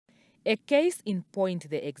A case in point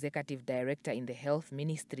the executive director in the health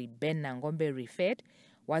ministry, Ben Nangombe, referred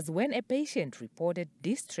was when a patient reported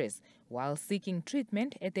distress while seeking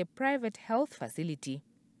treatment at a private health facility.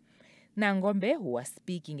 Nangombe, who was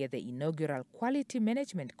speaking at the inaugural Quality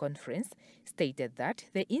Management Conference, stated that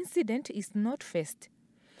the incident is not first.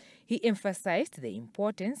 He emphasized the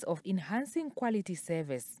importance of enhancing quality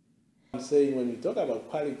service. I'm saying when we talk about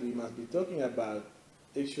quality, we must be talking about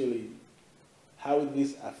actually how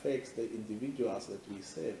this affects the individuals that we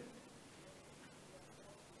serve.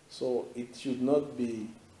 So it should not be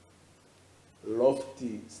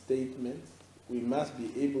lofty statements. We must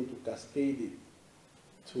be able to cascade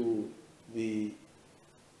it to the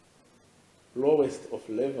lowest of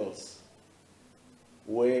levels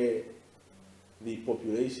where the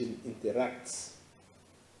population interacts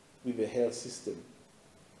with the health system.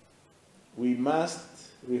 We must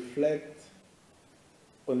reflect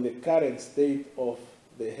on the current state of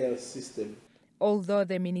the health system. Although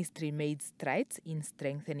the ministry made strides in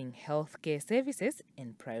strengthening healthcare services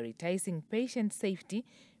and prioritizing patient safety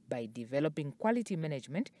by developing quality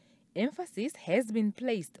management, emphasis has been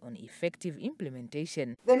placed on effective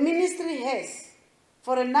implementation. The ministry has,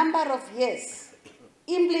 for a number of years,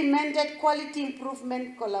 implemented quality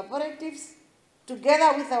improvement collaboratives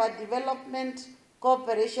together with our development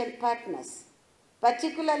cooperation partners,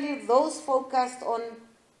 particularly those focused on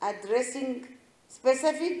addressing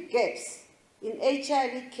specific gaps in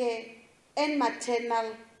HIV care and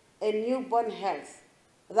maternal and newborn health.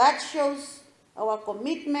 That shows our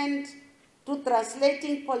commitment to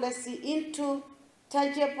translating policy into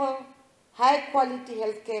tangible, high-quality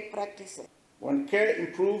healthcare practices. When care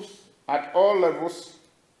improves at all levels,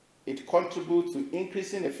 it contributes to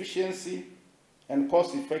increasing efficiency and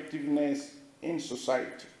cost-effectiveness in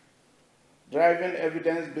society, driving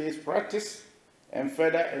evidence-based practice and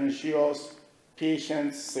further ensures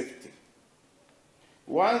patient safety.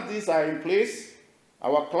 Once these are in place,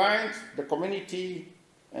 our clients, the community,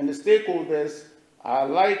 and the stakeholders are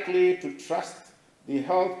likely to trust the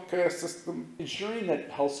healthcare system. Ensuring that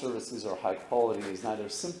health services are high quality is neither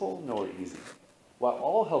simple nor easy. While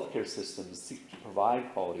all healthcare systems seek to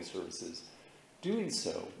provide quality services, doing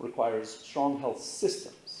so requires strong health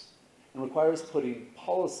systems and requires putting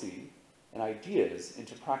policy and ideas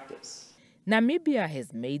into practice. Namibia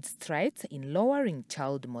has made strides in lowering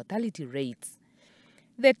child mortality rates.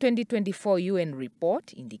 The 2024 UN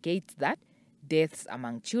report indicates that deaths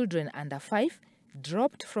among children under 5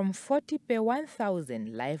 dropped from 40 per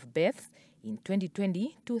 1,000 live births in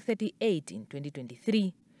 2020 to 38 in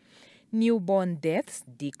 2023. Newborn deaths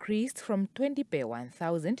decreased from 20 per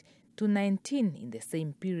 1,000 to 19 in the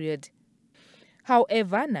same period.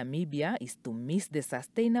 However, Namibia is to miss the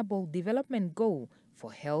Sustainable Development Goal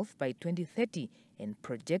for health by 2030 and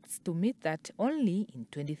projects to meet that only in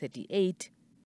 2038.